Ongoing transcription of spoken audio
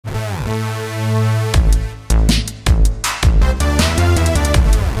Hey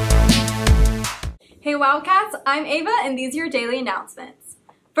Wildcats, I'm Ava and these are your daily announcements.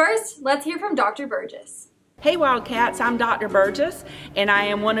 First, let's hear from Dr. Burgess. Hey Wildcats, I'm Dr. Burgess and I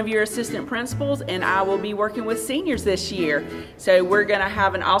am one of your assistant principals and I will be working with seniors this year. So we're going to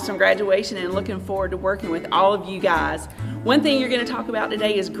have an awesome graduation and looking forward to working with all of you guys. One thing you're going to talk about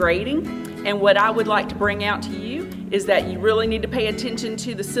today is grading, and what I would like to bring out to you is that you really need to pay attention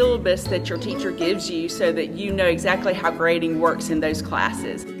to the syllabus that your teacher gives you so that you know exactly how grading works in those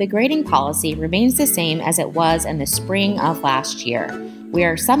classes. The grading policy remains the same as it was in the spring of last year,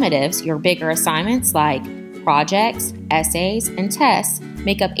 where summatives, your bigger assignments like projects, essays, and tests,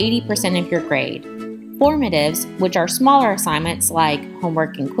 make up 80% of your grade. Formatives, which are smaller assignments like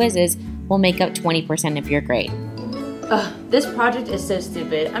homework and quizzes, will make up 20% of your grade. Ugh, this project is so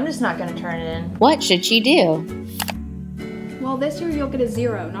stupid. I'm just not going to turn it in. What should she do? Well, this year you'll get a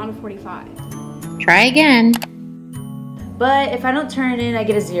 0, not a 45. Try again. But if I don't turn it in, I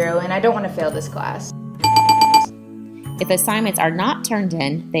get a 0, and I don't want to fail this class. If assignments are not turned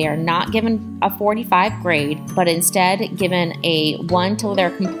in, they are not given a 45 grade, but instead given a 1 till they're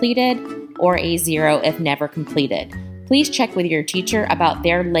completed or a 0 if never completed. Please check with your teacher about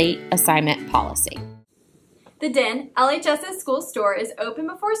their late assignment policy. The Den, LHS's school store, is open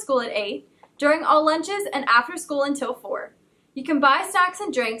before school at 8, during all lunches, and after school until 4. You can buy snacks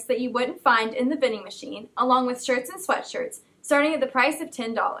and drinks that you wouldn't find in the vending machine, along with shirts and sweatshirts, starting at the price of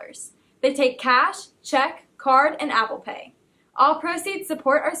 $10. They take cash, check, card, and Apple Pay. All proceeds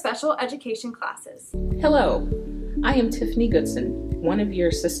support our special education classes. Hello, I am Tiffany Goodson, one of your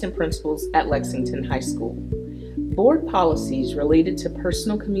assistant principals at Lexington High School. Board policies related to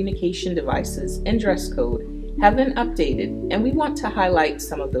personal communication devices and dress code have been updated, and we want to highlight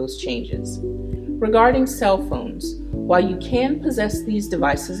some of those changes. Regarding cell phones, while you can possess these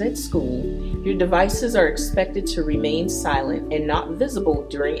devices at school, your devices are expected to remain silent and not visible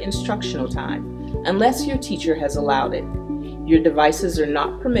during instructional time, unless your teacher has allowed it. Your devices are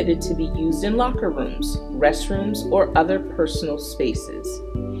not permitted to be used in locker rooms, restrooms, or other personal spaces.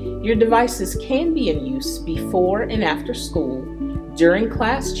 Your devices can be in use before and after school, during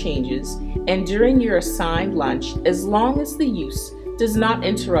class changes, and during your assigned lunch, as long as the use does not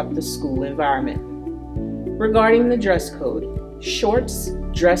interrupt the school environment. Regarding the dress code, shorts,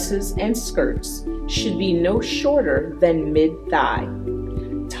 dresses, and skirts should be no shorter than mid-thigh.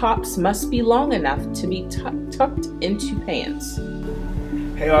 Tops must be long enough to be tucked into pants.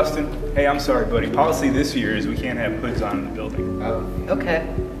 Hey Austin, hey, I'm sorry buddy. Policy this year is we can't have hoods on in the building. Okay.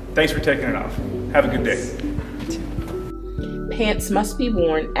 Thanks for taking it off. Have a good day. Pants must be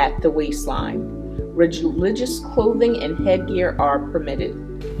worn at the waistline. Religious clothing and headgear are permitted.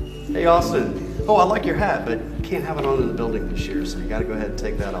 Hey Austin, oh, I like your hat, but you can't have it on in the building this year, so you gotta go ahead and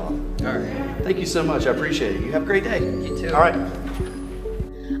take that off. All right. Thank you so much, I appreciate it. You have a great day. You too. All right.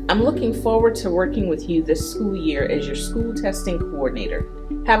 I'm looking forward to working with you this school year as your school testing coordinator.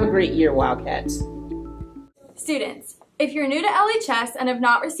 Have a great year, Wildcats. Students, if you're new to LHS and have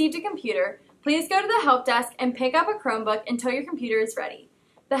not received a computer, please go to the help desk and pick up a Chromebook until your computer is ready.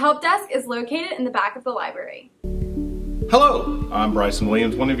 The help desk is located in the back of the library. Hello, I'm Bryson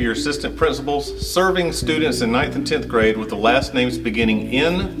Williams, one of your assistant principals, serving students in 9th and 10th grade with the last names beginning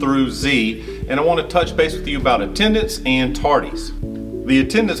N through Z, and I want to touch base with you about attendance and tardies. The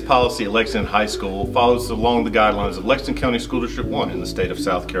attendance policy at Lexington High School follows along the guidelines of Lexington County School District 1 in the state of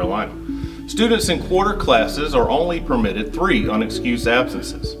South Carolina. Students in quarter classes are only permitted 3 unexcused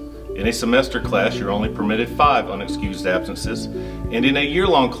absences. In a semester class, you're only permitted 5 unexcused absences, and in a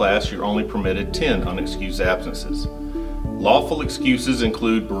year-long class, you're only permitted 10 unexcused absences. Lawful excuses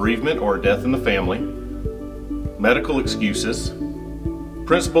include bereavement or death in the family, medical excuses,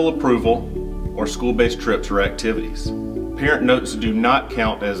 principal approval, or school-based trips or activities. Parent notes do not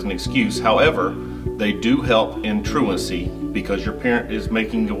count as an excuse. However, they do help in truancy because your parent is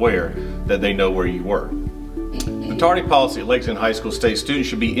making you aware that they know where you were. The tardy policy at Lexington High School states students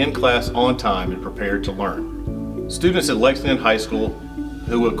should be in class on time and prepared to learn. Students at Lexington High School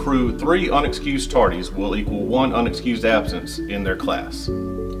who accrue 3 unexcused tardies will equal 1 unexcused absence in their class.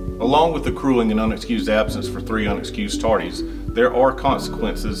 Along with accruing an unexcused absence for 3 unexcused tardies, there are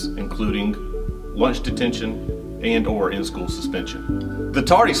consequences including lunch detention and/or in-school suspension. The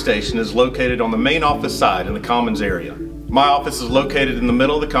tardy station is located on the main office side in the Commons area. My office is located in the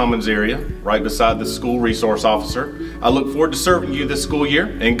middle of the Commons area, right beside the school resource officer. I look forward to serving you this school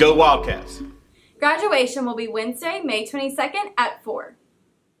year, and go Wildcats! Graduation will be Wednesday, May 22nd at 4.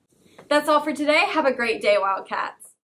 That's all for today. Have a great day, Wildcats.